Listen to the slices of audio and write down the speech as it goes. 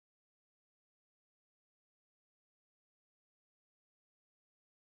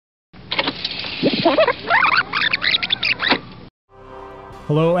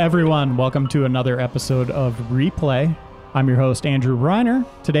Hello, everyone. Welcome to another episode of Replay. I'm your host, Andrew Reiner.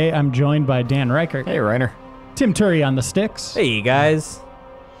 Today, I'm joined by Dan Ryckert. Hey, Reiner. Tim Turi on the sticks. Hey, guys.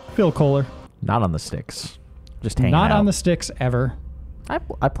 Phil Kollar. Not on the sticks. Just hanging Not out. on the sticks ever. I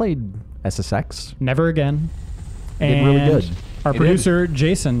played SSX. Never again. Did really good. Our You producer,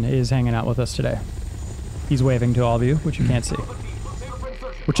 Jason, is hanging out with us today. He's waving to all of you, which you can't see.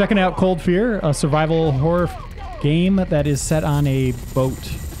 We're checking out Cold Fear, a survival horror game that is set on a boat.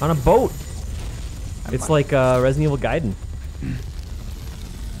 On a boat. It's like Resident Evil Gaiden.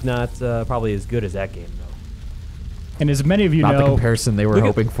 Not probably as good as that game, though. And as many of you Not know... the comparison they were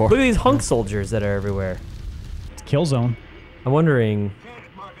hoping for. Look at these hunk soldiers that are everywhere. It's Killzone. I'm wondering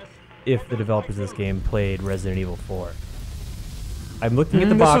if the developers of this game played Resident Evil 4. I'm looking at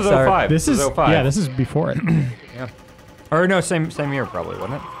the box This was 05. This is 05. Yeah, this is before it. Yeah. Or no, same year probably,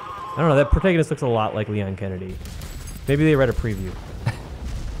 wasn't it? I don't know, that protagonist looks a lot like Leon Kennedy. Maybe they read a preview. I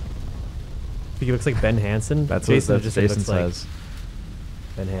think he looks like Ben Hansen. That's Jason what just Jason looks says.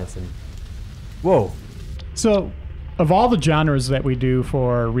 like Ben Hansen. Whoa. So, of all the genres that we do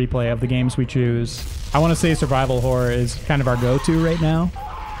for replay of the games we choose, I want to say survival horror is kind of our go-to right now.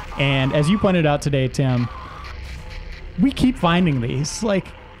 And as you pointed out today, Tim, we keep finding these.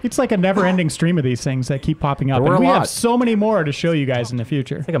 It's like a never-ending stream of these things that keep popping up. There were And we a have lot. so many more to show you guys in the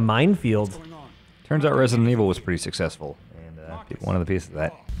future. It's like a minefield. Turns out Resident Evil was pretty successful, and one of the pieces of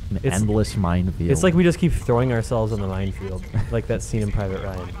that. An It's- endless minefield. It's like we just keep throwing ourselves on the minefield, like that scene in Private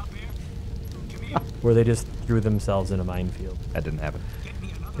Ryan, where they just threw themselves in a minefield. That didn't happen.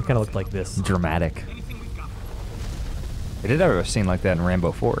 It kind of looked like this. dramatic. They did have a scene like that in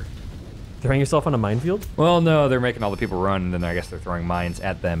Rambo 4. Throwing yourself on a minefield? Well, no, they're making all the people run, and then I guess they're throwing mines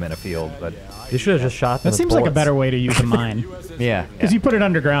at them in a field, but You should have just shot them That with seems like a bullets. better way to use a mine. yeah. Because you put it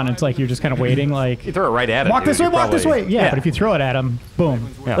underground, and it's like you're just kind of waiting, like, You throw it right at it. walk dude, this way, you walk this way. probably- Yeah, but if you throw it at them,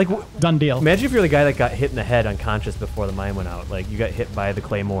 boom. Yeah. Like, Done deal. imagine if you're the guy that got hit in the head unconscious before the mine went out. Like, you got hit by the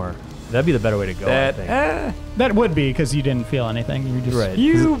claymore. That'd be the better way to go, I think. That would be, because you didn't feel anything. You just... Right.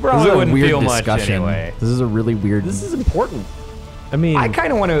 You This is probably a wouldn't weird feel much discussion. anyway. This is a really weird. This is important. I mean, I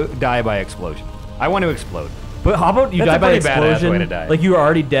kind of want to die by explosion. I want to explode. but how about you That's die a by pretty badass explosion? way to die. Like, you were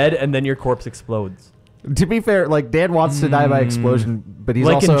already dead, and then your corpse explodes. To be fair, like Dan wants to die by explosion, but he's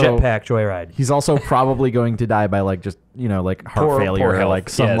Like also in Jetpack Joyride. He's also probably going to die by like just like heart Poor failure or health, like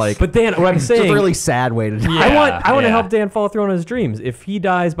some yes. like. But Dan, what I'm it's saying... a really sad way to die. Yeah. I want to yeah. help Dan follow through on his dreams. If he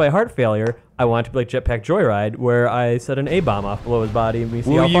dies by heart failure, I want it to be like Jetpack Joyride, where I set an A-bomb off below his body and we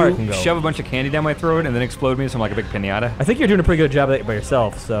see Will how far it can you go. shove a bunch of candy down my throat and then explode me so I'm like a big pinata? I think you're doing a pretty good job of that by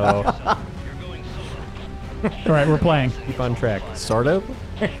yourself, so All right, we're playing. keep on track. Sort of.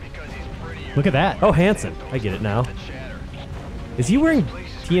 Look at that. Oh, Hanson. I get it now. Is he wearing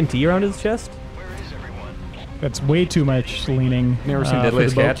TNT around his chest? That's way too much leaning. You ever seen for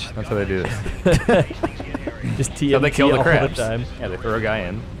Deadliest the boat. Catch? That's how they do this. Just TNT So they kill the all crabs. the time. Yeah, they throw a guy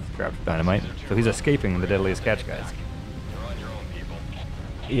in, strapped with dynamite. So he's escaping the Deadliest Catch guys.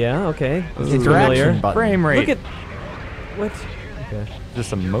 Yeah, okay. This is Interaction familiar. button. Frame rate. Look at... What? Okay. Is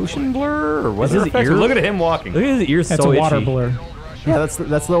this a motion blur or Is weather his effects? ear- Look at him walking. Look at his ears That's so a water itchy. blur. Yeah, that's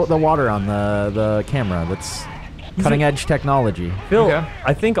the water on the camera. That's cutting edge technology. Phil, Okay.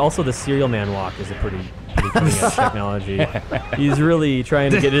 I think also the Serial Man walk is a pretty cutting edge technology. He's really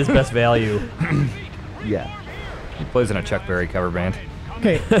trying to get his best value. Yeah. He plays in a Chuck Berry cover band.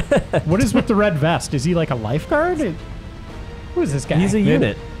 Okay, what is with the red vest? Is he like a lifeguard? Who is this guy? He's a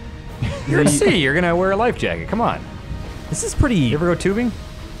unit. You're at sea. You're gonna wear a life jacket. Come on. This is pretty. You ever go tubing?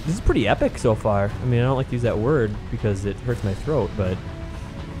 This is pretty epic so far. I mean, I don't like to use that word because it hurts my throat, but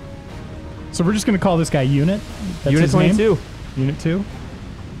So we're just going to call this guy Unit? That's Unit his name? 22. Unit 2?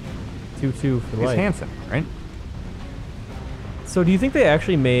 2-2 for He's life. Hanson, right? So do you think they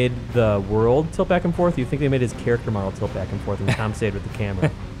actually made the world tilt back and forth? Do you think they made his character model tilt back and forth and compensated with the camera?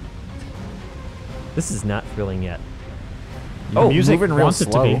 This is not thrilling yet. The music moving real wants it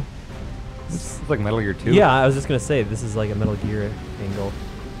to slow. be. This is like Metal Gear 2. Yeah, I was just going to say, this is like a Metal Gear angle.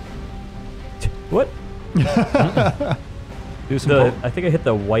 What? Do some I think I hit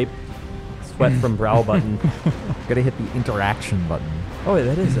the wipe sweat from brow button. Gotta hit the interaction button. Oh, wait,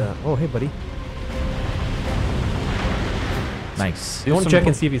 that is oh, hey, buddy. Nice. You want to some check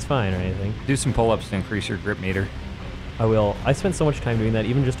and see if he's fine or anything? do some pull-ups to increase your grip meter. I will. I spent so much time doing that,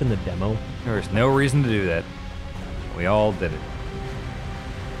 even just in the demo. There's no reason to do that. We all did it.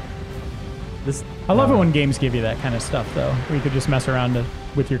 This. I love it when games give you that kind of stuff, though, where you could just mess around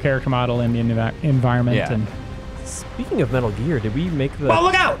with your character model in the environment. Yeah. And Speaking of Metal Gear, did we make the Oh,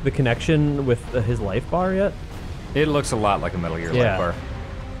 look out! the connection with his life bar yet? It looks a lot like a Metal Gear Yeah. life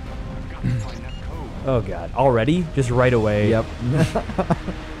bar. Oh god, already? Just right away. Yep.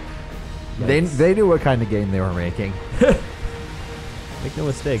 They knew what kind of game they were making. Make no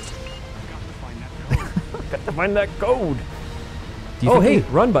mistakes. Got to find that code. Do you Oh, think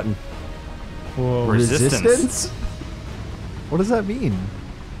hey, run button. Whoa. Resistance? What does that mean?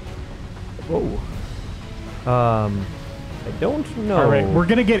 Whoa. I don't know. All right, we're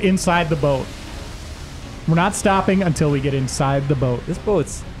gonna get inside the boat. We're not stopping until we get inside the boat. This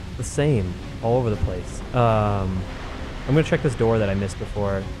boat's the same all over the place. I'm gonna check this door that I missed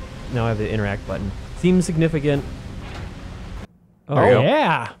before. Now I have the interact button. Seems significant. Oh, There you go.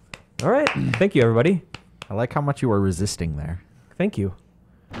 Yeah. all right. Thank you, everybody. I like how much you were resisting there. Thank you.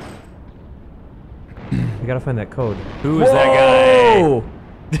 I gotta find that code. Who is that guy? Whoa!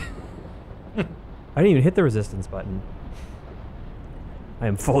 I didn't even hit the resistance button. I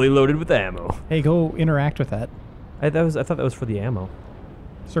am fully loaded with ammo. Hey, go interact with that I thought that was for the ammo.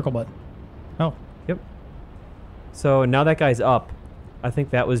 circle button. Oh, Yep. So now that guy's up. I think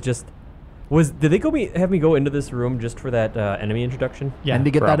that was just. Did they have me go into this room just for that enemy introduction? yeah. And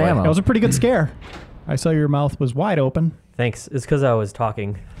to get Probably. that ammo. That was a pretty good scare. I saw your mouth was wide open. Thanks. It's because I was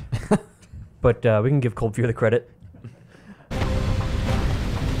talking. But we can give Cold Fear the credit.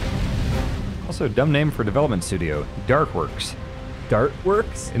 Also, dumb name for development studio, Darkworks.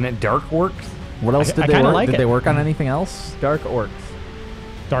 Dartworks? Isn't it Darkworks? What else I did they kinda work? like Did it. they work on anything else? Dark Orcs.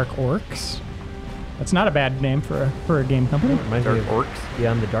 Dark Orcs. That's not a bad name for a game company. Reminds me of Darkworks?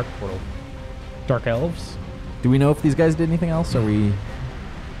 Beyond the Dark Portal. Dark Elves. Do we know if these guys did anything else? Are we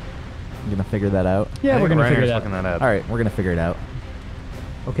gonna figure that out? Yeah, I we're think gonna figure Reiner's it out. looking that up. All right, we're gonna figure it out.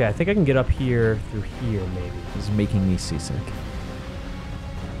 Okay, I think I can get up here through here, maybe. This is making me seasick.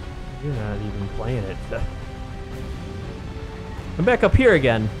 You're not even playing it. I'm back up here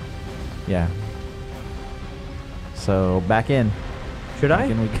again. Yeah. So back in. Should I?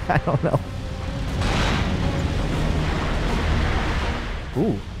 Can we? I don't know.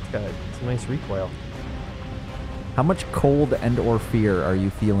 Ooh, it's got some nice recoil. How much cold and/or fear are you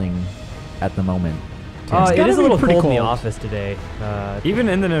feeling at the moment? Tim? It's It gotta is a be little pretty cold in the cold. office today. Even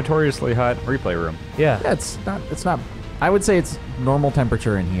in the notoriously hot replay room. Yeah. Yeah, it's not. It's not. I would say it's normal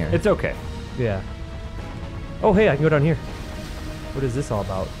temperature in here. It's okay. Yeah. Oh, hey, I can go down here. What is this all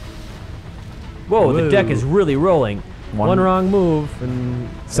about? Whoa, the deck is really rolling. One wrong move and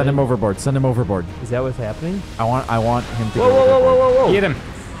Send him overboard. Send him overboard. Is that what's happening? I want him to Whoa, go whoa, whoa, overboard. whoa, whoa, whoa! Get him.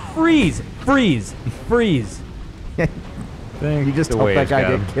 Freeze! Freeze! Freeze! You just The hope that waves guy got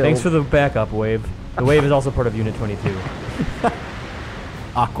get him. killed. Thanks for the backup, Wave. The Wave is also part of Unit 22.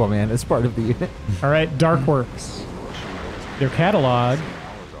 Aquaman is part of the unit. All right, Darkworks. Their catalog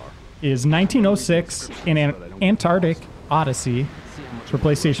is 1906 in an Antarctic Odyssey for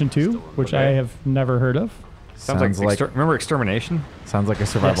PlayStation 2, which I Okay. have never heard of. Sounds like, remember Extermination? sounds like a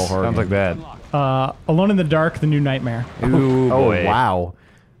survival Yes. horror. Sounds like game. that. Alone in the Dark: The New Nightmare. Ooh, Oh boy. wow,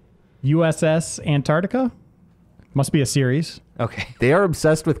 USS Antarctica. Must be a series. Okay. they are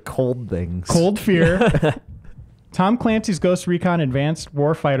obsessed with cold things. Cold Fear. Tom Clancy's Ghost Recon Advanced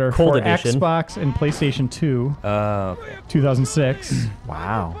Warfighter Cold for edition. Xbox and PlayStation 2, Okay. 2006.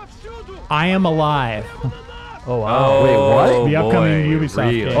 Wow. I Am Alive. Oh, wow. Wait, what? The upcoming boy, Ubisoft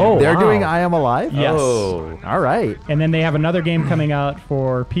really? game. Oh, They're wow. doing I Am Alive? Yes. Oh. All right. And then they have another game coming out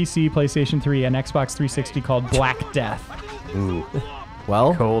for PC, PlayStation 3, and Xbox 360 called Black Death. Ooh.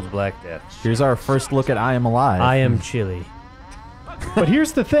 Well, Cold Black Death. here's our first look at I Am Alive. I am chilly. But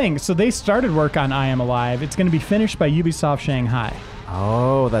here's the thing. So they started work on I Am Alive. It's going to be finished by Ubisoft Shanghai.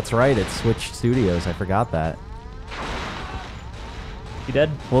 Oh, that's right. It's Switch Studios. I forgot that. You dead?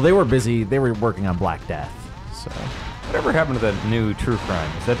 Well, they were busy. They were working on Black Death. So Whatever happened to that new True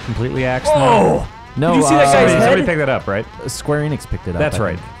Crime? Is that completely axed? Oh! no, Did you see that guy's Somebody, head? somebody pick that up, right? Square Enix picked it up. That's I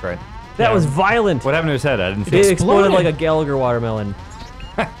right. think. Right. That was violent. What happened to his head? I didn't see It it. exploded like a Gallagher watermelon.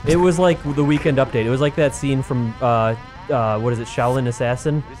 It was like the Weekend Update. It was like that scene from, what is it, Shaolin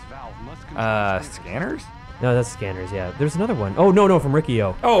Assassin? Scanners? No, that's Scanners, yeah. There's another one. Oh, no, from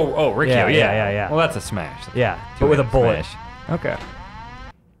Riccio. Oh, Ricky. Yeah, Yeah, yeah. Well, that's a smash. Yeah, but with a bullet. Smash. Okay.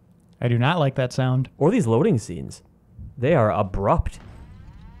 I do not like that sound. Or these loading scenes. They are abrupt.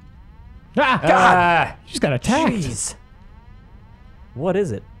 Ah, God! Ah, She's got attacked. Jeez. What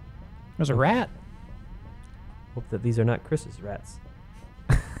is it? There's a rat. Hope that these are not Chris's rats.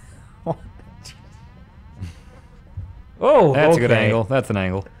 Oh, that's okay. a good angle. That's an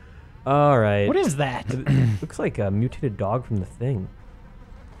angle. All right. What is that? Looks like a mutated dog from The Thing.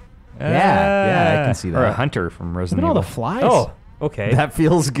 Yeah, I can see Or a that. hunter from Look Resident at all Evil. the flies. Oh, okay. That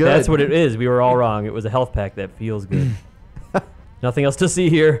feels good. That's what it is. We were all wrong. It was a health pack that feels good. Nothing else to see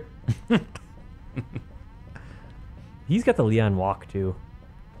here. He's got the Leon walk, too.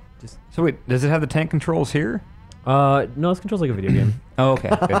 So wait, does it have the tank controls here? No, this controls like a video game. Oh, okay.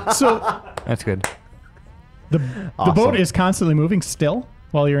 Good. So That's good. the Awesome. boat is constantly moving still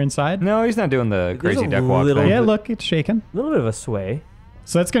while you're inside. No, he's not doing the crazy a duck walk little- thing. Yeah, look, it's shaking. A little bit of a sway.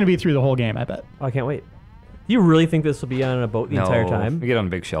 So that's going to be through the whole game, I bet. Oh, I can't wait. Do you really think this will be on a boat the entire time? We get on a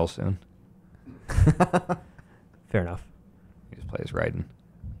big shell soon. Fair enough. He just plays riding.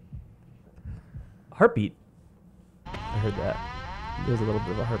 Heartbeat. I heard that. There's a little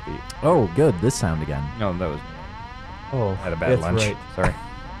bit of a heartbeat. Oh, good. This sound again. No, that was Oh, I had a bad that's lunch. right. Sorry.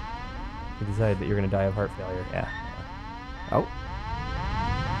 You decided that you're going to die of heart failure. Yeah. Oh.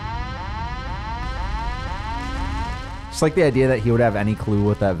 Just like the idea that he would have any clue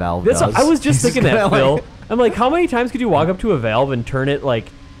what that valve That's does. I was just He's thinking that, gonna, Phil. like- I'm like, how many times could you walk up to a valve and turn it like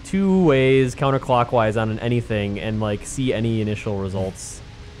 2 ways counterclockwise on anything and like see any initial results?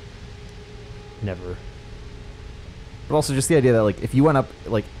 Never. But also just the idea that like if you went up,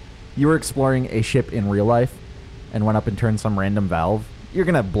 like you were exploring a ship in real life and went up and turned some random valve, you're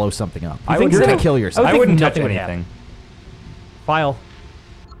gonna blow something up. I would You're think- gonna kill yourself. I I would wouldn't think touch nothing would anything. File.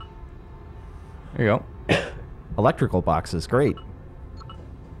 There you go. Electrical boxes, great.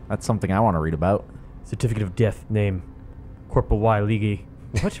 That's something I want to read about. Certificate of death. Name. Corporal Y. Leahy.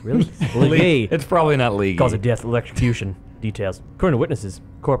 What? Really? Leahy. It's probably not league. Cause of death, electrocution. Details. According to witnesses,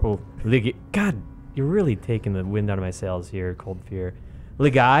 Corporal Leahy. God, you're really taking the wind out of my sails here, Cold Fear.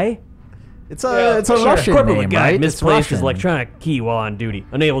 Leahy? It's a Russian Corporal name, Leahy right? It's misplaced his Russian. electronic key while on duty.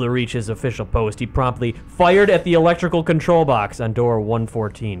 Unable to reach his official post, he promptly fired at the electrical control box on door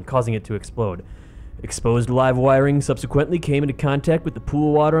 114, causing it to explode. Exposed live wiring subsequently came into contact with the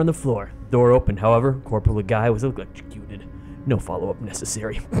pool water on the floor. Door opened, however, Corporal Leahy was electrocuted. No follow-up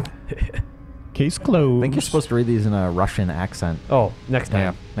necessary. Case closed. I think you're supposed to read these in a Russian accent Oh, next time.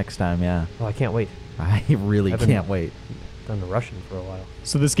 Yeah. next time, yeah. Oh, I can't wait. I really I've been- can't wait. Done the Russian for a while.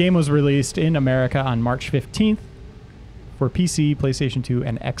 So this game was released in America on March 15th for PC, PlayStation 2,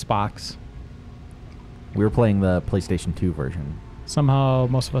 and Xbox. We were playing the PlayStation 2 version. Somehow,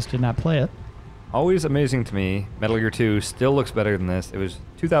 most of us did not play it. Always amazing to me. Metal Gear 2 still looks better than this. It was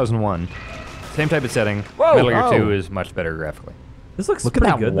 2001. Same type of setting. Whoa! Metal Gear Oh. 2 is much better graphically. This looks Look at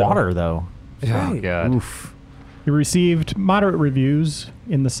pretty that good, water, though. Oh, Right. God. Oof. It received moderate reviews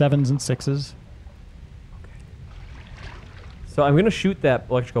in the 7s and 6s. So I'm gonna shoot that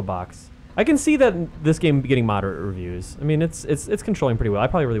electrical box. I can see that this game getting moderate reviews. I mean, it's controlling pretty well. I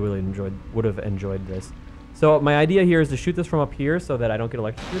probably really would have enjoyed this. So my idea here is to shoot this from up here so that I don't get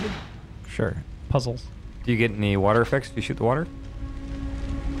electrocuted. Sure. Puzzles. Do you get any water effects if you shoot the water?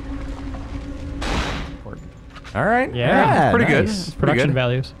 All right. Yeah, it's pretty good. nice. It's pretty Production good.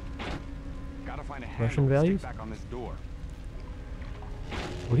 values. Gotta find a Russian handle to stick values? back on this door.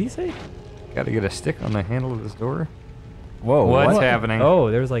 What do you say? Got to get a stick on the handle of this door. Whoa. What's what? happening? Oh,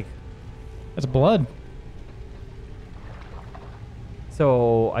 there's like. That's blood.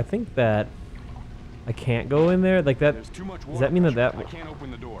 So I think that I can't go in there like that. There's too much water Does that mean that pressure. that? I can't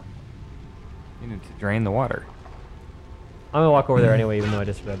open the door. You need to drain the water. I'm gonna walk over there anyway, even though I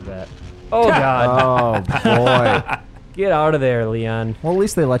just read that. Oh God! Oh, boy. Get out of there, Leon. Well, at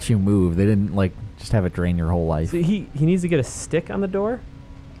least they let you move. They didn't, like, just have it drain your whole life. So he needs to get a stick on the door.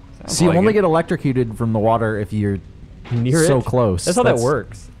 Sounds So you like only it. get electrocuted from the water if you're Near so it. close. That's how that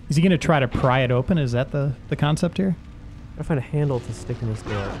works. Is he going to try to pry it open? Is that the concept here? Gotta find a handle to stick in this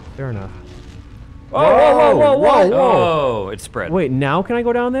door. Fair enough. Whoa, Oh, it's spread. Wait, now can I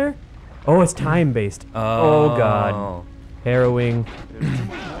go down there? Oh, it's time based. Oh God. Harrowing.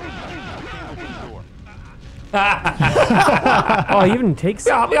 Oh, he even takes.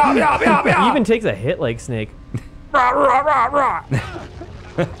 He even takes a hit like Snake.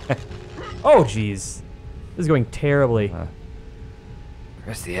 Oh, jeez. This is going terribly.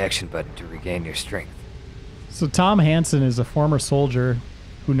 Press the action button to regain your strength. So Tom Hansen is a former soldier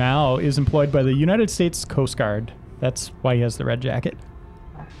who now is employed by the United States Coast Guard. That's why he has the red jacket.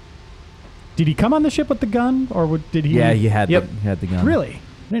 Did he come on the ship with the gun, or did he? Yeah, he had, Yep. he had the gun. Really?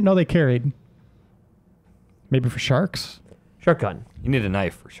 I didn't know they carried. Maybe for sharks. Shark gun. You need a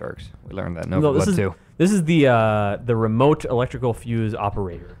knife for sharks. We learned that in No, this Overblood is too. this is the remote electrical fuse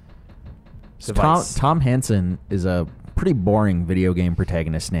operator. So Device. Tom Hansen is a pretty boring video game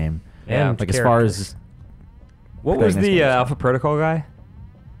protagonist name. And Like, as far character. as... What was protagonist the goes. Alpha Protocol guy?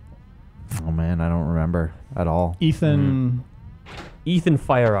 Oh, man, I don't remember at all. Ethan. Ethan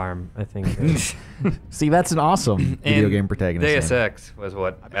Firearm, I think. See, that's an awesome video And game protagonist Deus name. Ex was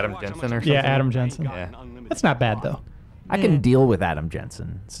what? I better Adam watch how Jensen much or I something? Yeah, Adam Jensen. got Yeah. an unlimited That's not bad though. I can deal with Adam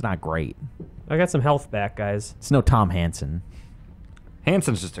Jensen. It's not great. I got some health back, guys. It's no Tom Hansen.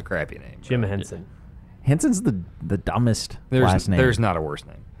 Hanson's just a crappy name. Jim bro. Henson. Hansen's the dumbest last name. There's not a worse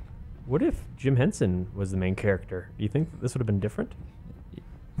name. What if Jim Henson was the main character? Do you think this would have been different?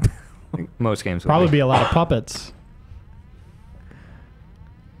 I think most games would Probably be a lot of puppets.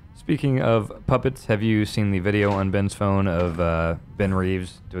 Speaking of puppets, have you seen the video on Ben's phone of Ben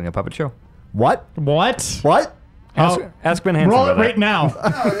Reeves doing a puppet show? What? What? What? Ask Ben Hansen Roll it about right that. now.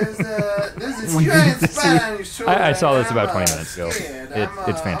 There's a strange Spanish show I saw this that about I'm, 20 minutes ago. scared. It's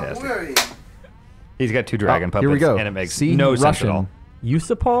I'm fantastic. worried. He's got 2 dragon puppets, Here we go. and it makes See? no sense Russian. at all.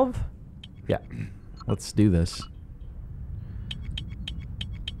 Yusupov? Yeah. Let's do this.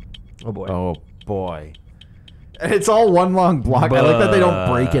 Oh boy. Oh boy. And it's all one long block. I like that they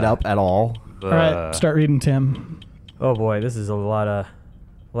don't break it up at all. All right, start reading, Tim. Oh boy, this is a lot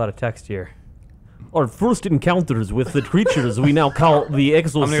of text here. Our first encounters with the creatures we now call the gonna go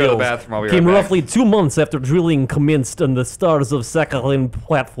to the exocells bathroom. I'll be came right back. roughly 2 months after drilling commenced on the stars of Sakhalin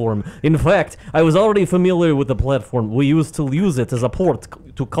platform. In fact, I was already familiar with the platform. We used to use it as a port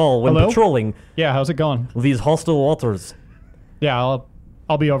to call when Hello? patrolling Yeah, how's it going? these hostile waters. Yeah,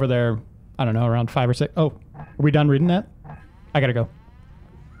 I'll be over there. I don't know, around 5 or 6. Oh, are we done reading that? I gotta go.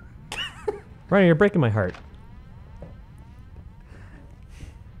 Reiner, you're breaking my heart.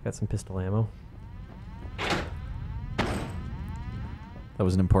 Got some pistol ammo. That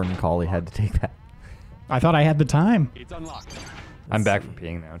was an important call. He had to take that. I thought I had the time. It's unlocked. I'm back from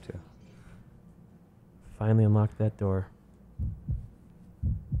peeing now, too. Finally unlocked that door.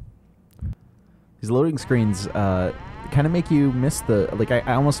 These loading screens kind of make you miss the... Like, I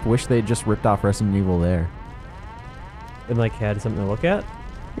almost wish they had just ripped off Resident Evil there. And like had something to look at?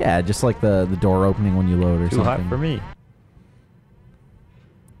 Yeah, just like the door opening when you load or Too something. hot for me.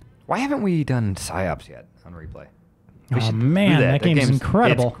 Why haven't we done PsyOps yet on replay? We Oh should do man, that game's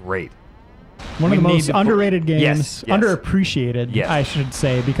incredible. It's great. One of the we need most to put- underrated games, Yes, yes. underappreciated, Yes. I should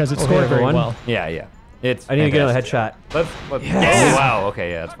say, because it Oh, scored hey, very everyone. well. Yeah, yeah. It's I need to get a fantastic. headshot. Let's Yes. Oh, wow. Okay,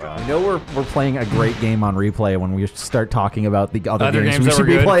 yeah, that's fine. I know we're playing a great game on replay when we start talking about the other games we that should were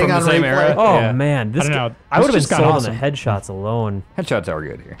be good playing from on the same replay. era. Oh Yeah. man, this I don't know. I would have This been just got sold on the headshots alone. Headshots are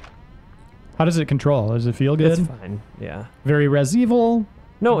good here. How does it control? Does it feel good? It's fine. Yeah. Very Res Evil?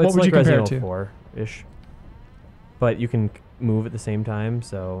 No, What it's would like you compare it Resident to? Evil 4-ish. But you can move at the same time,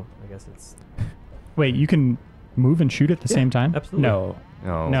 so I guess it's Wait, you can move and shoot at the same time? absolutely. No.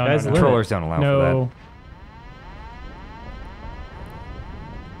 No, No, Guys, no, no. controllers don't allow for No.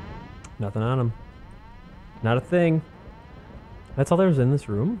 nothing on them. Not a thing. That's all there was in this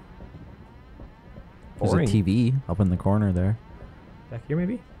room. There's a Boring. TV up in the corner there. Back here,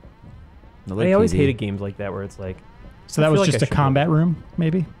 maybe. Another I always TV. hated games like that where it's like, So that I was feel like just I a should combat room,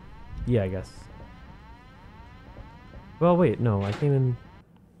 maybe? yeah, I guess. Well, wait, no, I came in.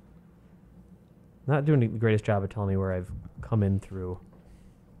 Not doing the greatest job of telling me where I've come in through.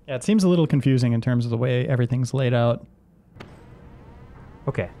 Yeah, it seems a little confusing in terms of the way everything's laid out.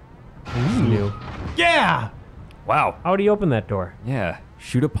 Okay. This is new. Yeah! that. Wow. How do you open that door? Yeah.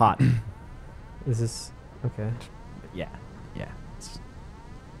 Shoot a pot. Is this okay? Yeah. Yeah. It's-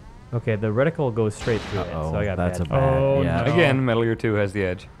 Okay, the reticle goes straight through it, so I got that's bad. a bad. Oh, yeah. no. Again, Metal Gear 2 has the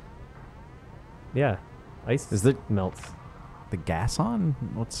edge. Yeah, ice Is the- melts. The gas on?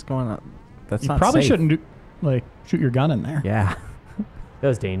 What's going on? That's You not probably safe. shouldn't do, like shoot your gun in there. Yeah. That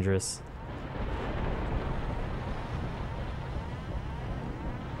was dangerous.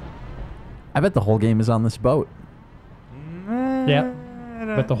 I bet the whole game is on this boat. Yeah.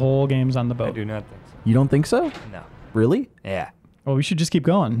 But the whole game's on the I boat. do not think so. You don't think so? No. Really? Yeah. Well, we should just keep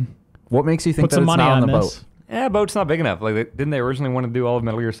going. What makes you think Put that some it's money not on on the this. boat? Yeah, boat's not big enough. Like, didn't they originally want to do all of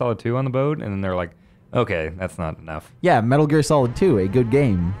Metal Gear Solid 2 on the boat? And then they're like, okay, that's not enough. Yeah, Metal Gear Solid 2, a good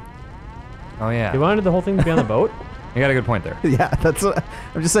game. Oh, yeah. They wanted the whole thing to be on the boat? You got a good point there. Yeah, that's what,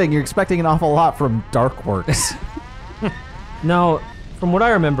 I'm just saying you're expecting an awful lot from Darkworks. Now, from what I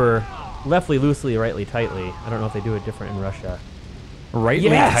remember, leftly, loosely, rightly, tightly. I don't know if they do it different in Russia. Rightly,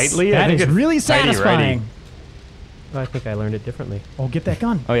 Yes! tightly? I That think is it's really tighty, righty. satisfying. I think I learned it differently. Oh, get that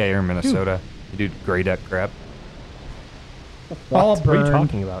gun. Oh, yeah, you're in Minnesota. You do gray duck crap. All What are you burned.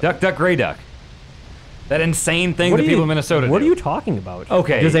 talking about? Duck, duck, gray duck. That insane thing What that are people you- in Minnesota What do. are you talking about?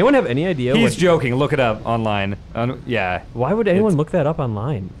 Okay. Does anyone have any idea? He's what, joking. Look it up online. Yeah. Why would anyone It's- look that up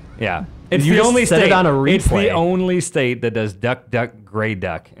online? Yeah. It's You the just only said it state on a It's the replay. only state that does duck, duck, gray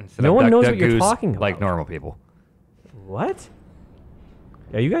duck instead No of one duck, knows duck, what you're goose talking like about. normal people. What?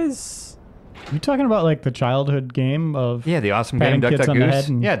 Are you guys? You talking about like the childhood game of Yeah, the awesome patting game Duck, kids Duck, on the Goose. head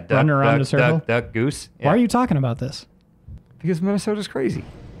and Yeah, duck, running around duck, a circle? duck, duck, goose. Yeah. Why are you talking about this? Because Minnesota's crazy.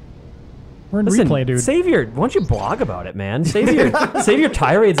 We're in Listen, replay, dude. save your. Why don't you blog about it, man? Save your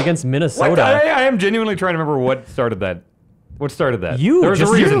tirades against Minnesota. What? I am genuinely trying to remember what started that. What started that? You, There was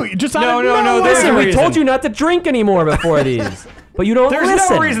just a reason. you, just no, out of no, no. nowhere. There's Listen, a we reason. told you not to drink anymore before these. but you don't There's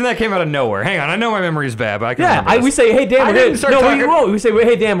listen. no reason that came out of nowhere. Hang on, I know my memory's bad, but I can Yeah, remember this. we say, hey Dan, I we're didn't gonna start no, talking- we say,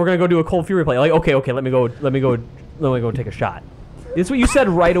 hey Dan, we're gonna go do a Cold Fury play. Like, okay, let me go take a shot. It's what you said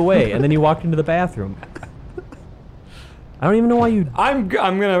right away, and then you walked into the bathroom. I don't even know why you. I'm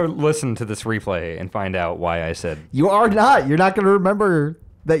gonna listen to this replay and find out why I said. You are not. You're not going to remember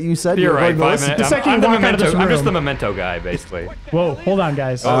that you said you You're were right. going to 5 listen. minutes. The second I'm you the walk out of memento. this I'm just room- the memento guy, basically. Whoa, hold on,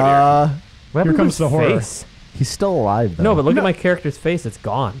 guys. Oh, dear. What happened to comes his the horror. face? He's still alive, though. No, but look at my character's face. It's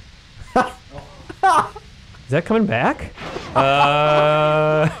gone. Is that coming back?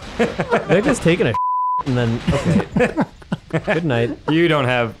 They're just taking a and then okay. Good night. You don't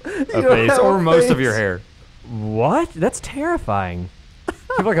have a don't face have or a most of face. your hair. What? That's terrifying. You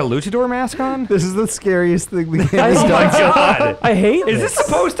have like a luchador mask on? This is the scariest thing the game I- has Oh my done. god! I hate Is this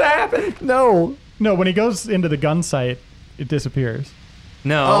supposed to happen? No. No, when he goes into the gun sight, it disappears.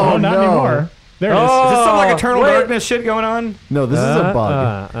 No. Oh, Oh, not no. anymore. There it is. Oh. Is this some like Eternal Wait. Darkness shit going on? No, this is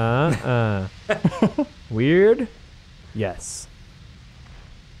a bug. Weird? Yes.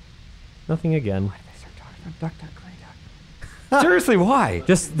 Nothing again. Seriously, why?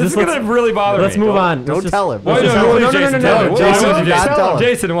 Just This is let's- gonna really bother Let's me. move on. Don't Let's just- tell him. Why Let's no, just- no, no, no, Jason, no, tell no, him. no, Jason, no, Jason, not tell him.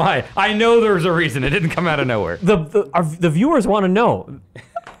 Jason, why? I know there's a reason. It didn't come out of nowhere. The viewers want to know.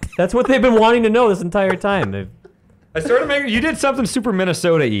 That's what they've been wanting to know this entire time. I started making. You did something super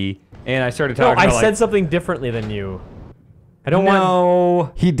Minnesota-y, and I started No, talking I about said like, something differently than you. I don't want.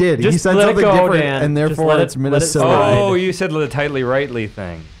 no. He did. He Just said let it something go, different, Dan. and Just therefore let it- it's let it Minnesota. slide. Oh, you said the tightly rightly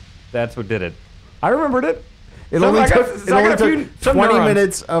thing. That's what did it. I remembered it. It So only I got- took, so it I only got a few- took some 20 neurons.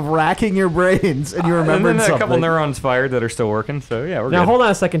 minutes of racking your brains, and you remembered and then something. a couple neurons fired that are still working. So yeah, we're Now good. hold on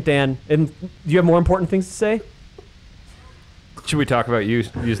a second, Dan. And do you have more important things to say? Should we talk about you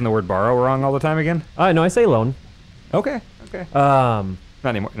using the word borrow wrong all the time again? No, I say loan. Okay. Okay. Not Not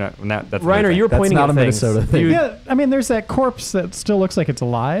anymore. No, that's Reiner, you were That's pointing not at a things. Minnesota thing. You- Yeah, I mean, there's that corpse that still looks like it's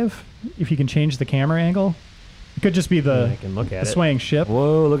alive. If you can change the camera angle, it could just be I can look the at it. swaying ship.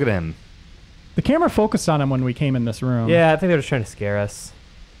 Whoa! Look at him. The camera focused on him when we came in this room. Yeah, I think they're just trying to scare us.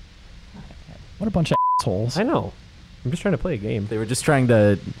 What a bunch of assholes. I know. I'm just trying to play a game. They were just trying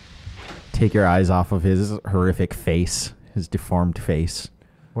to take your eyes off of his horrific face, his deformed face.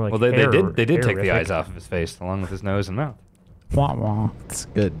 More like Well, they did take the hair-rific. eyes off of his face along with his nose and mouth. Wah, wah. It's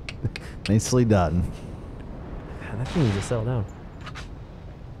good. Nicely done. Man, that thing needs to settle down.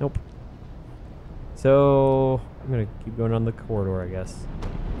 Nope. So I'm gonna keep going on the corridor, I guess.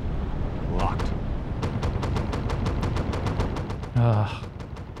 Locked. Ugh.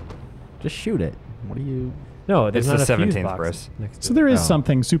 Just shoot it. What do you... No, there's It's not the a fuse 17th box press. next to So it. there is Oh.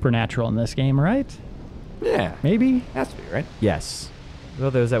 something supernatural in this game, right? Yeah. Maybe? Has to be right. Yes. Oh,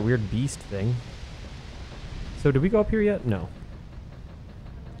 there was that weird beast thing. So did we go up here yet? No.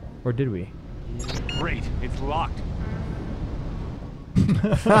 Or did we? Great. It's locked.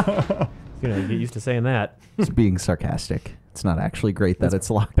 You know, you get used to saying that. It's being sarcastic. It's not actually great that it's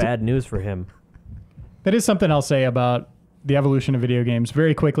locked. Bad news for him. That is something I'll say about the evolution of video games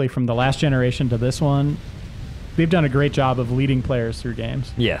very quickly from the last generation to this one. They've done a great job of leading players through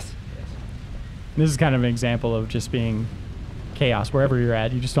games. Yes. This is kind of an example of just being chaos wherever you're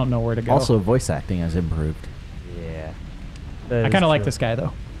at. You just don't know where to go. Also, voice acting has improved. Yeah. I kind of like this guy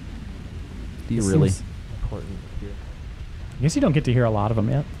though. Do you really? Important here. I guess you don't get to hear a lot of them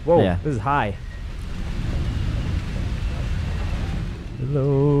yet. Whoa, Yeah. this is high.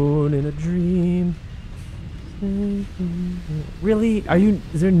 Alone in a dream. Really? Are you?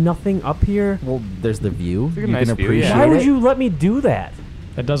 Is there nothing up here? Well, there's the view. It's a You nice can view, appreciate yeah. Why would it. you let me do that?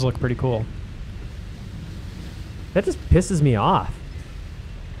 That does look pretty cool. That just pisses me off.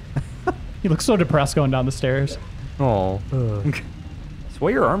 He looks so depressed going down the stairs. Oh. Ugh.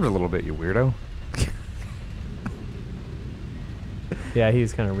 Sway your arms a little bit, you weirdo. Yeah,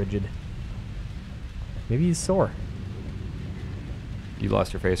 he's kind of rigid. Maybe he's sore. You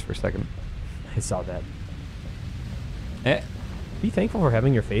lost your face for a second. I saw that. Eh. Be thankful for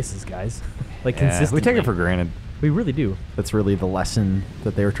having your faces, guys. Like Yeah, consistently. we take it for granted. We really do. That's really the lesson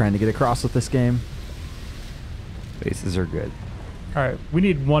that they were trying to get across with this game. Faces are good. All right, we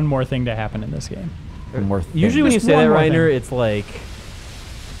need one more thing to happen in this game. One more Usually when you Just say one that, more Reiner, thing. it's like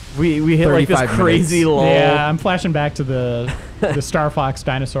we hit like this 35 crazy minutes. lull. Yeah, I'm flashing back to the Star Fox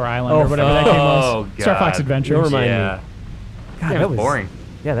Dinosaur Island Oh, or whatever that game oh, was. Star Fox God. Adventures. Don't remind Yeah. me. God, Yeah, that it was was boring.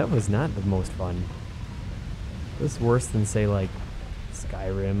 Yeah, that was not the most fun. It was worse than say like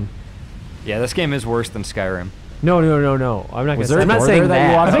Skyrim. Yeah, this game is worse than Skyrim. No. I'm not gonna. Was Say, there a I'm not door saying there that you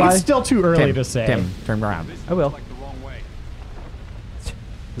that. walked I think by? it's still too early Tim, to say. Tim, turn around. This I will. looks like the wrong way.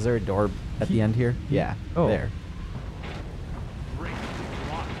 Is there a door at the end here? Yeah. Oh. There. Great. It's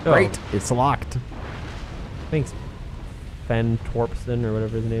locked. Oh, Great. It's locked. Thanks. Fen Torpson or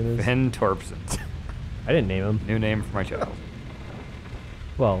whatever his name is. Ben Torpson. I didn't name him. New name for my child.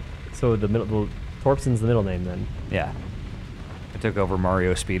 Well, so the Torpson's the middle name then. Yeah. I took over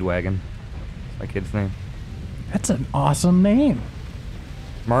Mario Speedwagon. That's my kid's name. That's an awesome name.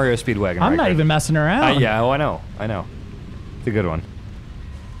 Mario Speedwagon. I'm not Ryckert. even messing around. Yeah, I know. It's a good one.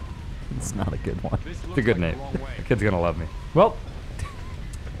 It's not a good one. It's a good name. The kid's gonna love me. Well,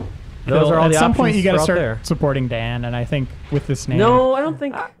 Phil, those are all at the some point, you got to options start out there. supporting Dan, and I think with this name. No, I don't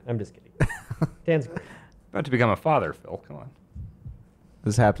think. I'm just kidding. Dan's great. About to become a father, Phil. Come on.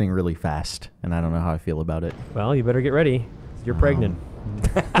 This is happening really fast, and I don't know how I feel about it. Well, you better get ready. 'Cause you're pregnant.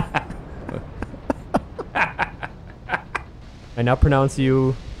 I now pronounce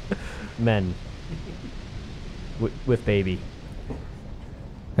you men with baby.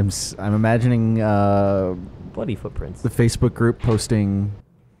 I'm imagining Bloody footprints. the Facebook group posting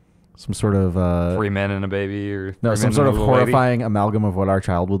some sort of 3 men and a baby, or no, 3 some men sort and of a little lady? horrifying amalgam of what our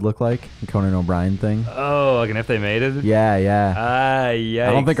child would look like, the Conan O'Brien thing. Oh, like an if they made it? Yeah. Yikes.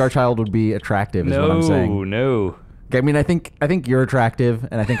 I don't think our child would be attractive, is what I'm saying. No. I mean, I think you're attractive,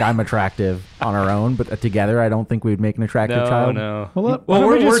 and I think I'm attractive on our own, but together, I don't think we'd make an attractive child. No. Well, why Well, don't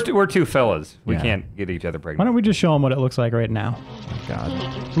we just- we're two fellas. We Yeah. can't get each other Why pregnant. don't we just show him what it looks like right now? God.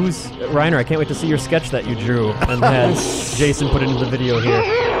 Who's Reiner? I can't wait to see your sketch that you drew and had Jason put into the video here.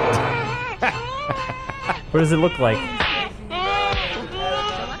 What does it look like?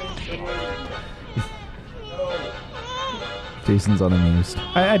 Jason's unamused.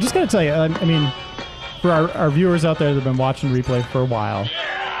 I just got to tell you, I mean, for our viewers out there that have been watching Replay for a while,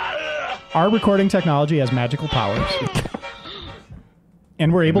 our recording technology has magical powers.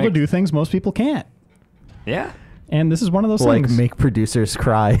 And we're able to do things most people can't. Yeah. And this is one of those Like, things. make producers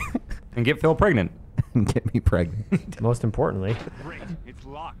cry And get Phil pregnant. and get me pregnant. Most importantly. Great. It's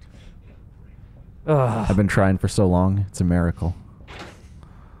locked. Ugh. I've been trying for so long. It's a miracle.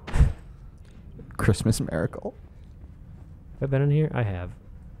 Christmas miracle. Have I been in here? I have.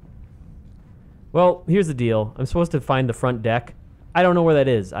 Well, here's the deal. I'm supposed to find the front deck. I don't know where that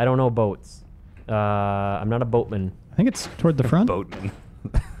is. I don't know boats. I'm not a boatman. I think it's toward the front. Boatman.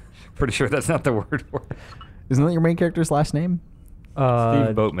 Pretty sure that's not the word for it. Isn't that your main character's last name?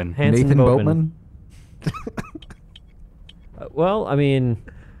 Steve Boatman. Hanson Nathan Boatman? Well, I mean,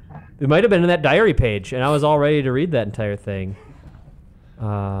 it might have been in that diary page, and I was all ready to read that entire thing.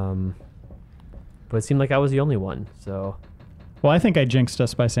 But it seemed like I was the only one, so... Well, I think I jinxed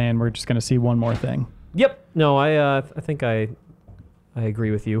us by saying we're just going to see one more thing. Yep. No, I think I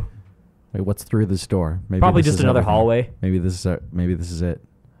agree with you. Wait, what's through this door? Maybe Probably this just is another everything. hallway. Maybe this is it.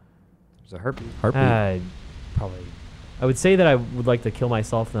 There's a heartbeat. Heartbeat. Probably. I would say that I would like to kill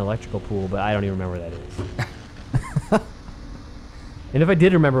myself in an electrical pool, but I don't even remember where that is. And if I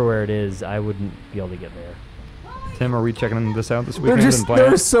did remember where it is, I wouldn't be able to get there. Tim, are we checking this out this There weekend? and there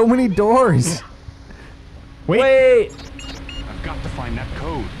playing are it? so many doors. Wait! I've got to find that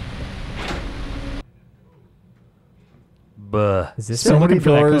code. Buh. Is this So Been many looking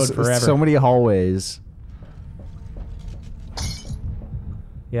for that code doors. forever. So many hallways.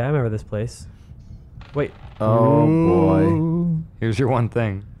 Yeah, I remember this place. Wait, Oh boy. Ooh. Here's your one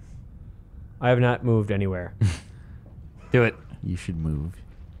thing. I have not moved anywhere. Do it. You should move.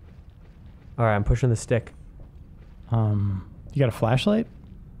 All right, I'm pushing the stick. You got a flashlight?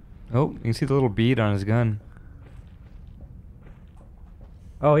 Oh, you can see the little bead on his gun.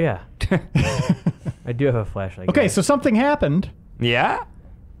 Oh, yeah. I do have a flashlight. Okay, guys. so something happened. Yeah?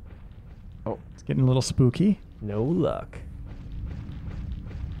 It's getting a little spooky. No luck.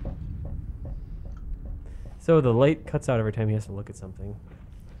 So the light cuts out every time he has to look at something.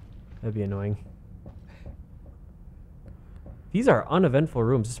 That'd be annoying. These are uneventful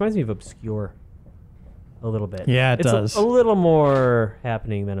rooms. This reminds me of Obscure. A little bit. Yeah, it it's does. A little more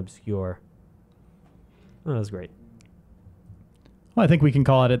happening than Obscure. Oh, that was great. Well, I think we can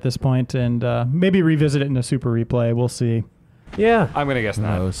call it at this point and maybe revisit it in a super replay. We'll see. Yeah. I'm going to guess Who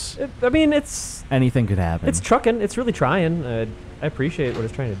not. knows? I mean, it's Anything could happen. trucking. It's really trying. I appreciate what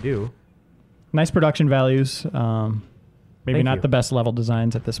it's trying to do. Nice production values. Maybe Thank not you. the best level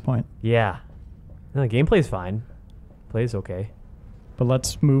designs at this point. Yeah. No, the gameplay's fine. Plays okay. But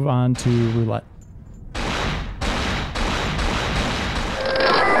let's move on to roulette.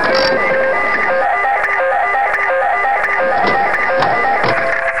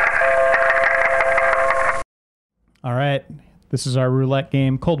 All right. This is our roulette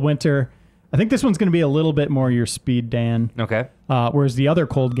game. Cold Winter. I think this one's going to be a little bit more your speed, Dan. Okay. Whereas the other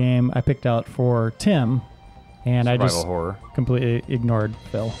cold game I picked out for Tim, and I Survival just horror. completely ignored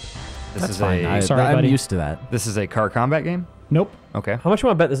Phil. This That's is fine. a Sorry, I'm buddy. used to that. this is a car combat game? Nope. Okay. How much you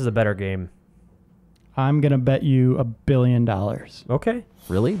want to bet this is a better game? I'm going to bet you $1 billion. Okay.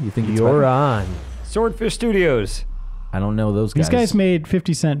 Really? You think it's You're better? on. Swordfish Studios. I don't know those guys. These guys made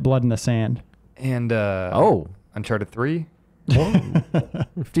 50 Cent Blood in the Sand. And Oh. Uncharted 3.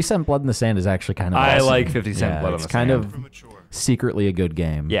 50 Cent Blood in the Sand is actually kind of I awesome. like 50 Cent Yeah, Blood on it's the kind Sand. of secretly a good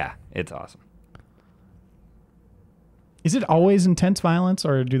game. Yeah, it's awesome. Is it always intense violence,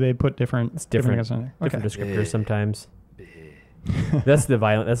 or do they put different? It's different. things in there? Different Okay. descriptors sometimes. That's the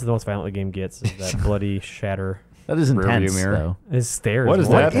most violent the game gets. Is that bloody shatter. That is Rear view intense, mirror. though. It's stairs. What is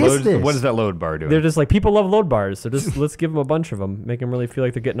What that? is this? What is that load bar doing? They're just like, people love load bars, so just let's give them a bunch of them. Make them really feel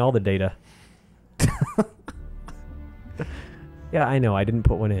like they're getting all the data. Yeah, I know. I didn't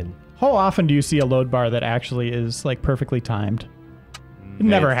put one in. How often do you see a load bar that actually is like perfectly timed? It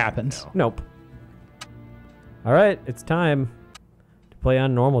never happens. Nope. All right, it's time to play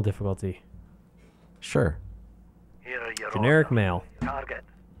on normal difficulty. Sure. Here are your Generic orders. mail. Target,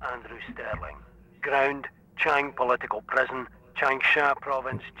 Andrew Sterling. Ground, Chang Political Prison, Changsha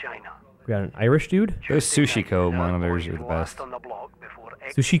Province, China. We got an Irish dude. Those Sushiko monitors are the Last best. on the block before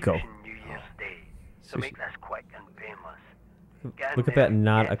Sushiko. execution New Year's Day. So make this quick and painless. Get in Look at there, that,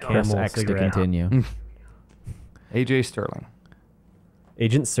 not get a to camel Press X to cigarette. continue. AJ Sterling.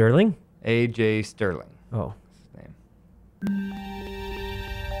 Agent Sterling. AJ Sterling. Oh, His name.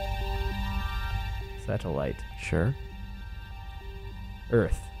 satellite. Sure.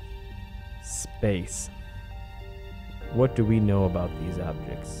 Earth. Space. What do we know about these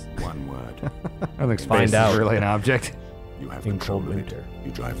objects? One word. I don't think space Find is out. really an object. You have In control cold of winter. it.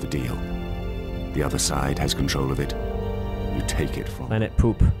 You drive the deal. The other side has control of it. You take it from Planet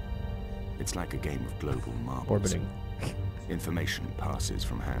Poop. them. It's like a game of global marbles. Orbiting. Information passes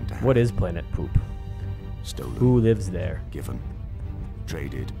from hand to hand. What is Planet Poop? Stolen, Who lives there? given,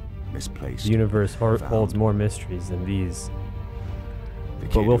 traded, misplaced. The universe holds found. more mysteries than these. The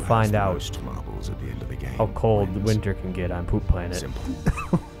but kid we'll who has find the out most marbles at the end of the game How cold the wins. winter can get on Poop Planet.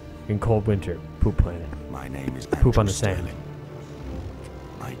 Simple. In cold winter, Poop Planet. My name is Poop on Andrew the sand. Sterling.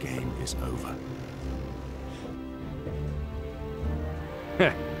 My game is over.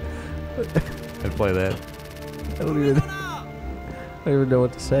 I'd play that. I don't even know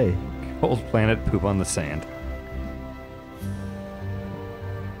what to say. Cold planet, poop on the sand.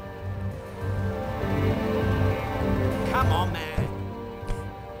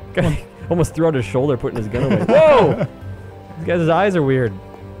 Guy almost threw out his shoulder, putting his gun away. Whoa! This guy's eyes are weird.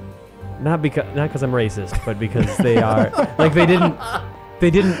 Not because I'm racist, but because they are like they didn't.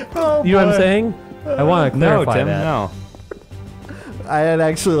 Oh, You know what I'm boy. saying? I want to No, clarify Tim, that no. I'd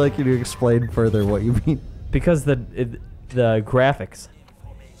actually like you to explain further what you mean. because the graphics.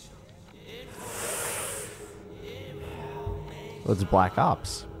 Well, it's Black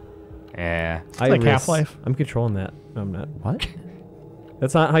Ops. Yeah. like Half-Life. I'm controlling that. No, I'm not. What?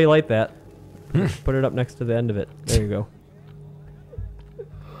 That's not how you light that. Put it up next to the end of it. There you go.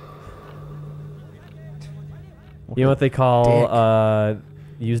 You know what they call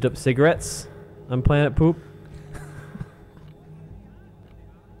used up cigarettes on Planet Poop?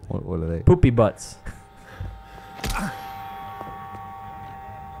 What are they? Poopy butts.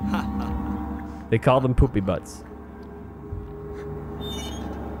 They call them poopy butts.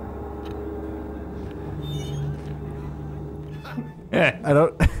 I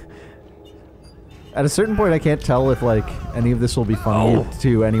don't. At a certain point, I can't tell if like any of this will be funny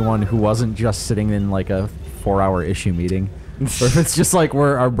to anyone who wasn't just sitting in like a 4-hour issue meeting, or if it's just like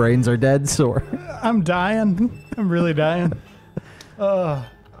where our brains are dead. So I'm dying. I'm really dying. that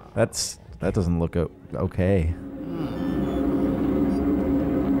doesn't look okay.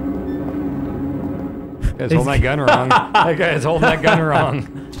 That guy's holding that gun wrong. That guy is holding that gun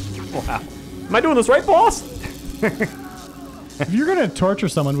wrong. Wow. Am I doing this right, boss? If you're gonna torture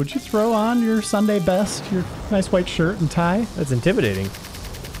someone, would you throw on your Sunday best, your nice white shirt and tie? That's intimidating.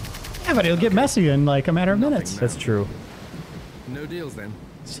 Yeah, but it'll get messy in like a matter of minutes. That's true. No deals then.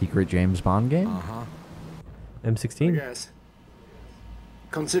 Secret James Bond game? Uh-huh. M16. Yes.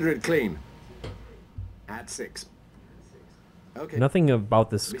 Consider it clean. At 6. Okay. Nothing about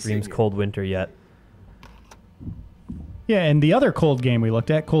this screams cold winter yet. Yeah, and the other cold game we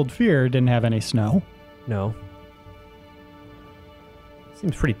looked at, Cold Fear, didn't have any snow. No.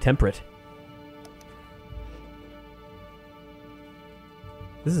 Seems pretty temperate.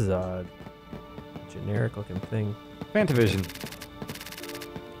 This is a generic looking thing. Fantavision.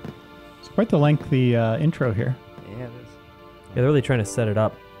 It's quite the lengthy intro here. Yeah, it is. Yeah, they're really trying to set it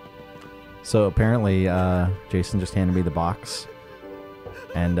up. So apparently, Jason just handed me the box,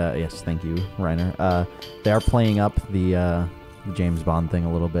 and yes, thank you, Reiner. They are playing up the James Bond thing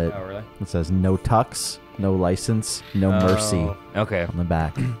a little bit. Oh, really? It says no tux, no license, no mercy Okay. on the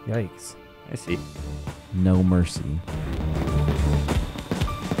back. Yikes. I see. No mercy.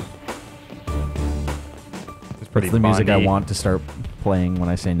 It's pretty That's the music I Bondy. want to start playing when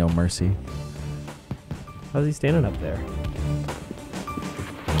I say no mercy. How's he standing up there?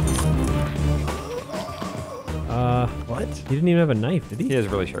 What? He didn't even have a knife, did he? He has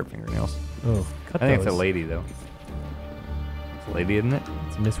really sharp fingernails. Oh, cut I think it's a those. lady, though. It's a lady, isn't it?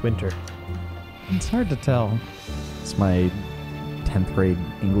 It's Miss Winter. It's hard to tell. It's my 10th grade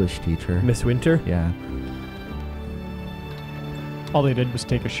English teacher. Miss Winter? Yeah. All they did was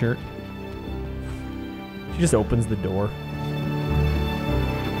take a shirt. She just opens the door.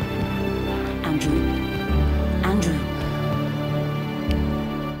 Andrew. Andrew.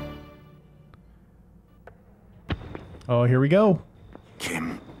 Oh, here we go.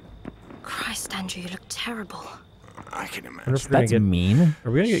 Kim, Christ, Andrew, you look terrible. I can I wonder imagine. if we're gonna That's get, mean.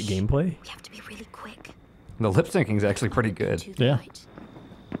 are we gonna get gameplay? We have to be really quick. The lip syncing's actually pretty good. To the Yeah. right.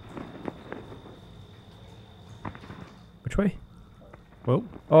 Which way? Whoa.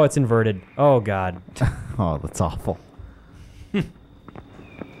 Oh, it's inverted. Oh, God. Oh, that's awful.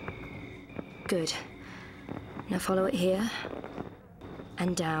 Good. Now follow it here.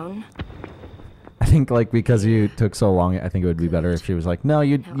 And down. I think like because you took so long, I think it would be better if she was like, "No,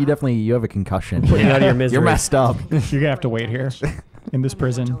 you have a concussion. Put you out of your misery. You're messed up. You're gonna have to wait here in this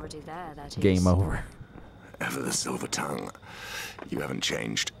prison. Already there, that is. Game over." Ever the silver tongue. You haven't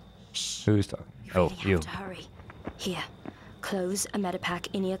changed. Who's talking? You Oh, really have you. to hurry. Here. Close a medipack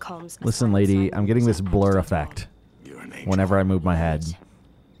in ear comms. Listen, lady, I'm getting this blur effect You're an angel. whenever I move my head.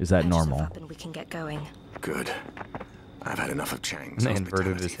 Is that normal? And we can get going. Good. I've had enough of Chang's They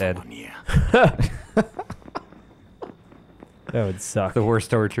inverted his head. hospitality for 1 year. That would suck. The worst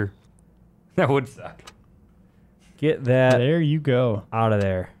torture. That would suck. Get that There you go. out of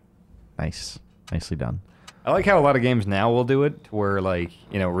there. Nice. Nicely done. I like how a lot of games now will do it, to where like,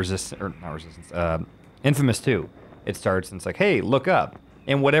 you know, Infamous 2. It starts and it's like, hey, look up,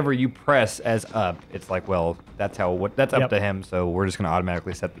 and whatever you press as up, it's like, well, that's up Yep. to him. So we're just gonna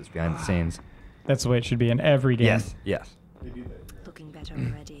automatically set this behind the scenes. That's the way it should be in every game. Yes, yes. Looking better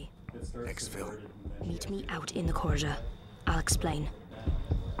already. Exfil. Meet me out in the corridor. I'll explain.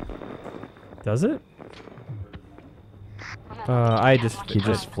 Does it? I just... You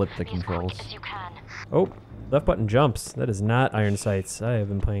just flip the controls. Oh, left button jumps. That is not Iron Sights. I have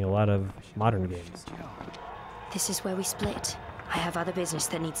been playing a lot of modern games. This is where we split. I have other business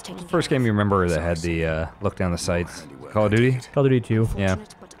that needs taking First care game of. you remember that had the look down the sights? Call of Duty? Call of Duty 2. Yeah.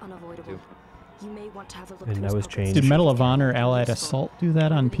 Unfortunate but unavoidable. You may want to have a look And through that his was pockets. changed. Did Medal of Honor Allied Assault do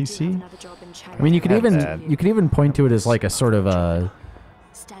that on We do have PC? another job in I mean, you could charity. even you could even point to it as like a sort of a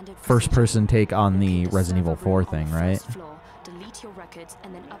Standard first-person procedure. take on the Locate a Resident Evil server 4 room on thing, the right? first floor, delete your records,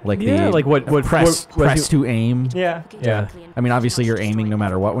 and then upload Like Yeah, the like what press to aim. Yeah. Locate Yeah. directly and I mean, obviously you're aiming no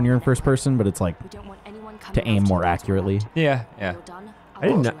matter what when you're in destroy first person, but it's like We don't want anyone coming to aim after more you accurately. Yeah, yeah. When you're done, I'll I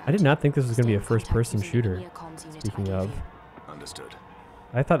did let not. you I did out. not think this was going to be a Stay in contact first-person with me shooter. in the comms unit Speaking I of, gave you. Understood.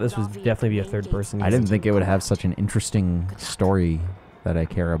 I thought this would definitely be a third-person. I didn't think it would have such an interesting story that I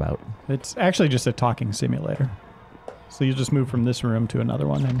care about. It's actually just a talking simulator. So you just move from this room to another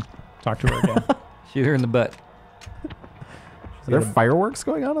one and talk to her again. Shoot her in the butt. Are there fireworks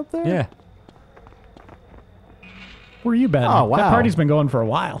going on up there? Yeah. Where you been? Oh, wow. That party's been going for a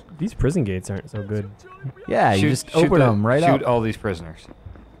while. These prison gates aren't so good. Yeah, you just open them right Shoot up. all these prisoners.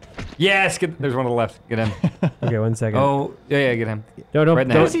 Yes, there's one to the left. Get him. Okay, 1 second. Oh, yeah, get him. no, don't. Right in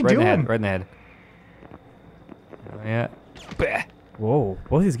the don't- What is he head. Right in the doing? head. Right in the head. Oh, yeah. Bah. Whoa,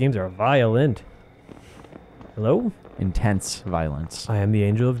 both these games are violent. Hello? Intense violence. I am the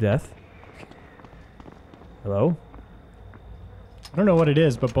Angel of Death. Hello? I don't know what it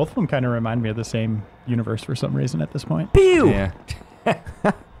is, but both of them kind of remind me of the same universe for some reason at this point. Pew! Yeah.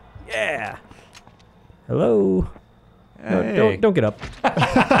 Yeah. Hello? No, Hey. don't get up.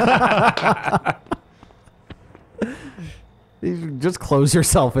 You just close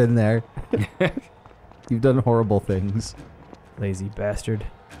yourself in there. You've done horrible things. Lazy bastard.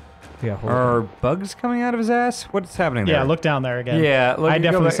 Yeah, hold Are on. bugs coming out of his ass? What's happening there? Yeah, look down there again. Yeah, look, I go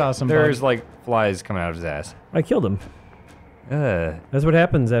definitely back. saw some There's bugs. like flies coming out of his ass. I killed him. That's what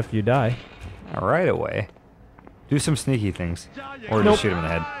happens after you die. Right away. Do some sneaky things. Or Nope. just shoot him in the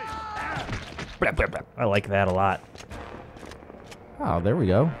head. Blah, blah, blah. I like that a lot. Oh, there we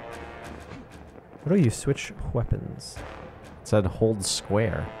go. What do you switch weapons? It said hold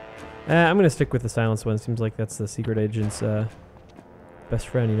square. I'm going to stick with the silence one. Seems like that's the secret agent's best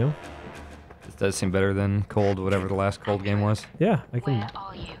friend, you know? This does seem better than cold, whatever the last cold game was. Yeah, I can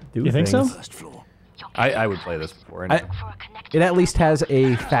do You think so? things. First floor. I would play this before. Anyway. It at least has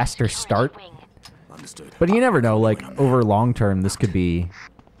a faster start, Understood. but you never know. Like over long term, this could be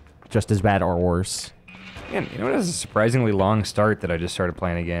just as bad or worse. Man, you know what has a surprisingly long start that I just started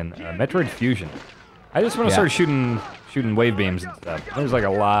playing again? Metroid Fusion. I just want to start shooting wave beams and stuff. There's like a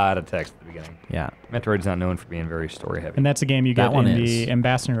lot of text at the beginning. Yeah. Metroid's not known for being very story heavy. And that's a game you get in the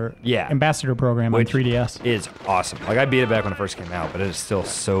ambassador program on 3DS. Is awesome. Like I beat it back when it first came out, but it is still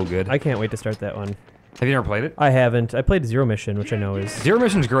so good. I can't wait to start that one. Have you never played it? I haven't. I played Zero Mission, which I know is... Zero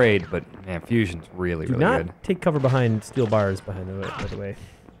Mission's great, but man, Fusion's really, Do really not good. take cover behind steel bars by the way.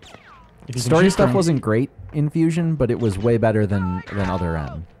 Story stuff wasn't great in Fusion, but it was way better than Other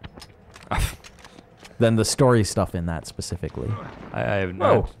M. Than the story stuff in that specifically. I have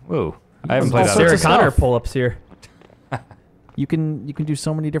not. Whoa. I haven't played Sarah Other M. Connor pull-ups here. You can do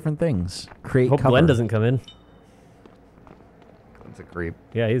so many different things. Create Hope cover. Glenn doesn't come in. It's a creep.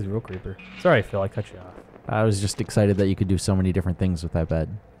 Yeah, he's a real creeper. Sorry, Phil, I cut you off. I was just excited that you could do so many different things with that bed.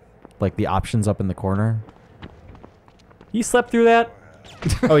 Like the options up in the corner. You slept through that?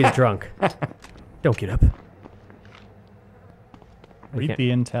 Oh, he's drunk. Don't get up. Read the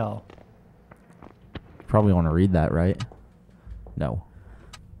intel. You probably want to read that, right? No.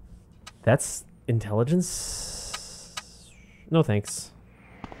 That's intelligence? No thanks.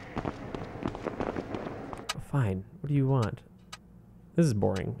 Fine. What do you want? This is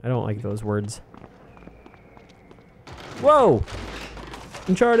boring. I don't like those words. Whoa!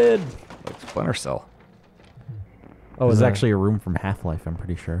 Uncharted! Like Splinter Cell. Oh, This is that- actually a room from Half-Life, I'm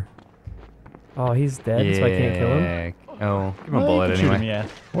pretty sure. Oh, he's dead, so I can't kill him? Oh, give him a Well, bullet you can shoot anyway. him,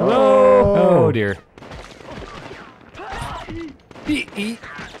 yeah. Oh dear. It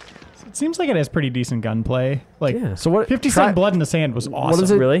seems like it has pretty decent gunplay. Like, Yeah. So what? 50 Cent Blood in the Sand was awesome. What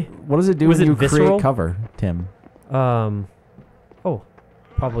does it? Really? What does it do Was when it you visceral? create cover, Tim? Oh,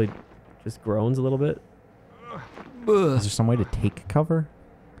 probably just groans a little bit. Is there some way to take cover?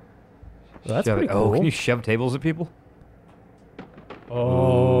 Well, that's Shove pretty it. cool. Oh, can you shove tables at people?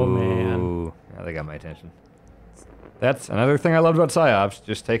 Oh, man. Ooh, now they got my attention. That's another thing I loved about PsyOps,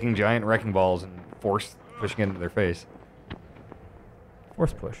 just taking giant wrecking balls and force pushing it into their face.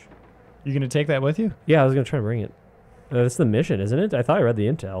 Force push. You going to take that with you? Yeah, I was going to try to bring it. That's the mission, isn't it? I thought I read the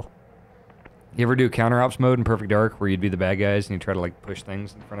intel. You ever do counter ops mode in Perfect Dark where you'd be the bad guys and you try to like push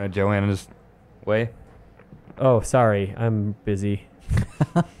things in front of Joanna's way? Oh, sorry. I'm busy.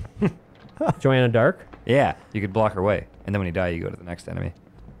 Joanna Dark? Yeah, you could block her way, and then when you die, you go to the next enemy.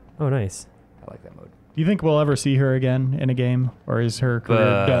 Oh, nice. I like that mode. Do you think we'll ever see her again in a game, or is her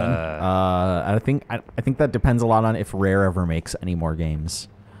career done? I think that depends a lot on if Rare ever makes any more games.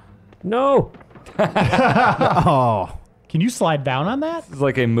 No! Oh. Can you slide down on that? It's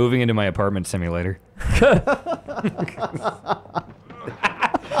like a moving into my apartment simulator.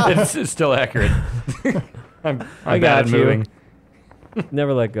 It's still accurate. I'm I bad got at you. moving.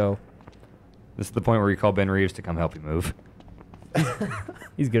 Never let go. This is the point where you call Ben Reeves to come help you move.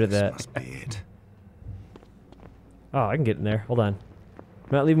 He's good at that. Must be it. Oh, I can get in there. Hold on. I'm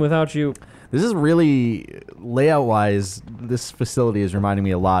not leaving without you. This is really, layout-wise, this facility is reminding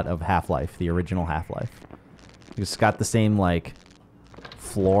me a lot of Half-Life, the original Half-Life. It's got the same, like,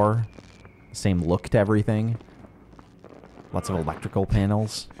 floor, same look to everything. Lots of electrical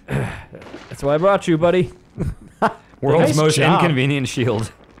panels. That's why I brought you, buddy. World's Nice most job. inconvenient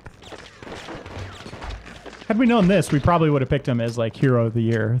shield. Had we known this, we probably would have picked him as, like, Hero of the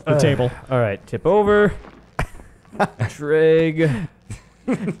Year. The table. All right, tip over. Drag.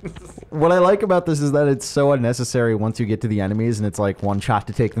 What I like about this is that it's so unnecessary once you get to the enemies, and it's like one shot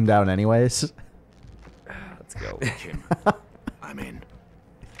to take them down anyways. Let's go. Jim, I'm in.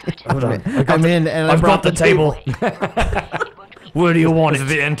 Hold on. I'm in, and I I've brought got the table. Where do you want This it?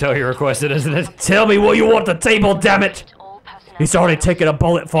 is the intel you requested, isn't it? Tell me what you want the table, damn it! He's already taken a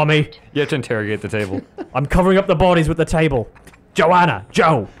bullet for me. You have to interrogate the table. I'm covering up the bodies with the table. Joanna,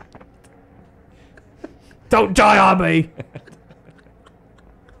 Joe. Don't die on me.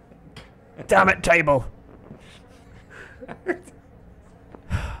 Damn it, table.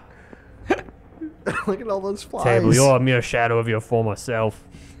 Look at all those flies. Table, you're a mere shadow of your former self.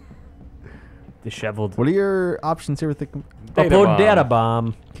 Disheveled. What are your options here with the? Upload bomb. data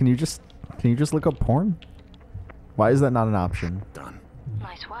bomb. Can you just look up porn? Why is that not an option? Done.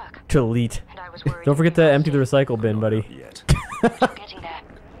 Nice work. Delete. And I was worried. Don't forget to empty the recycle bin, buddy. Yet. Getting there.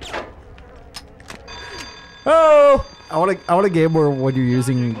 Oh! I want a game where when you're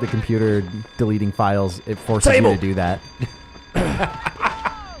using the computer deleting files, it forces Table. you to do that.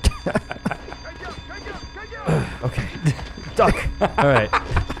 Okay. Duck. All right.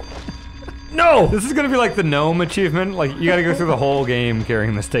 No! This is gonna be like the gnome achievement. Like you gotta go through the whole game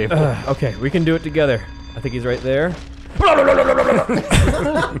carrying this table. Okay, we can do it together. I think he's right there.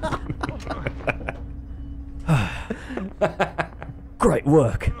 Great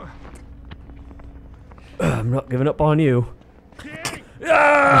work. I'm not giving up on you.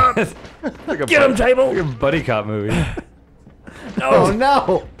 Like Get him, table! Like a buddy cop movie. Oh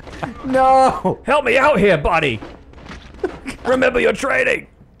no! No! Help me out here, buddy! Remember your training!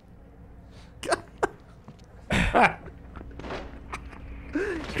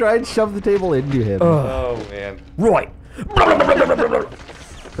 Try and shove the table into him. Oh man. Right!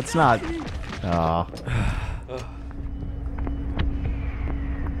 That's not. Aw.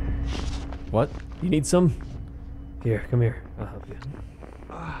 What? You need some? Here, come here. I'll help you.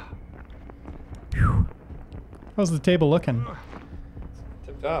 How's the table looking?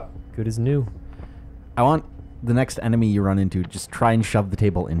 Tip top. Good as new. I want the next enemy you run into, just try and shove the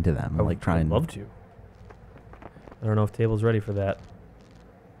table into them. Like try I'd and. love to. I don't know if Table's ready for that.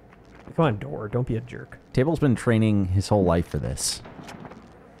 Come on, Door. Don't be a jerk. Table's been training his whole life for this.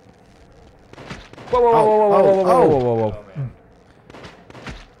 Whoa, whoa, whoa, whoa, whoa, whoa, whoa, whoa, whoa, whoa, whoa.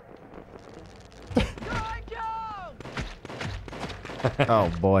 Oh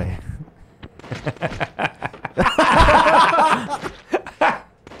boy.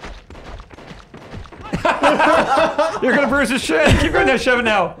 You're gonna bruise his shin. Keep going now. Shove it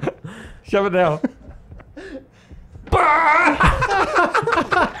now. Shove it now.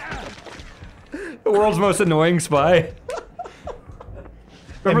 The world's most annoying spy.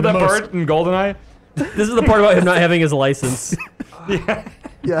 Remember that part in GoldenEye? This is the part about him not having his license.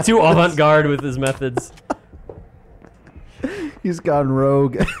 Yeah. Too avant-garde with his methods. He's gone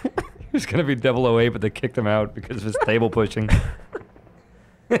rogue. He's gonna be 008, but they kicked him out because of his table pushing.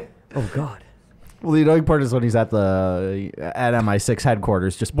 Oh God. Well, the annoying part is when he's at MI6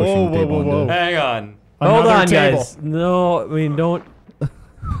 headquarters, just pushing the table into. Hang on. Hold Another on, table. guys. No, I mean, don't.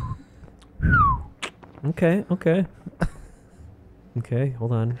 Okay, okay. Okay,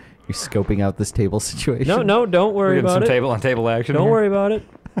 hold on. You're scoping out this table situation. No, no, don't worry We're getting about some it. table on table action. Don't here. worry about it.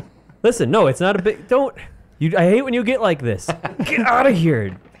 Listen, no, it's not a big. Don't. I hate when you get like this. Get out of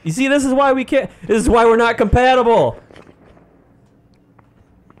here. You see, this is why we can't. This is why we're not compatible.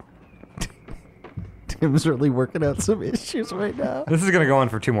 Tim's really working out some issues right now. This is gonna go on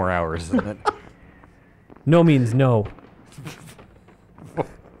for 2 more hours, isn't it? No means no.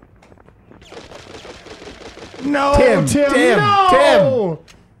 No, Tim, no!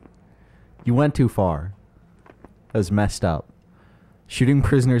 You went too far. That was messed up. Shooting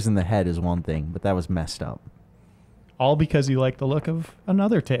prisoners in the head is one thing, but that was messed up. All because you like the look of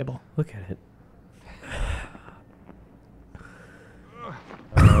another table. Look at it.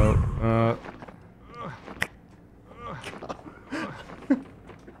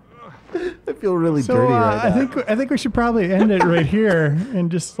 I feel really So dirty right now. I think we should probably end it right here and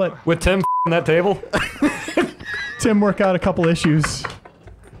just let With Tim on that table. Tim work out a couple issues.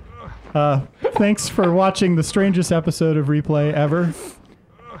 Thanks for watching the strangest episode of Replay ever.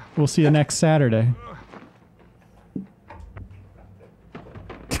 We'll see you next Saturday.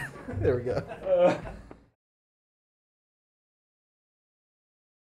 There we go.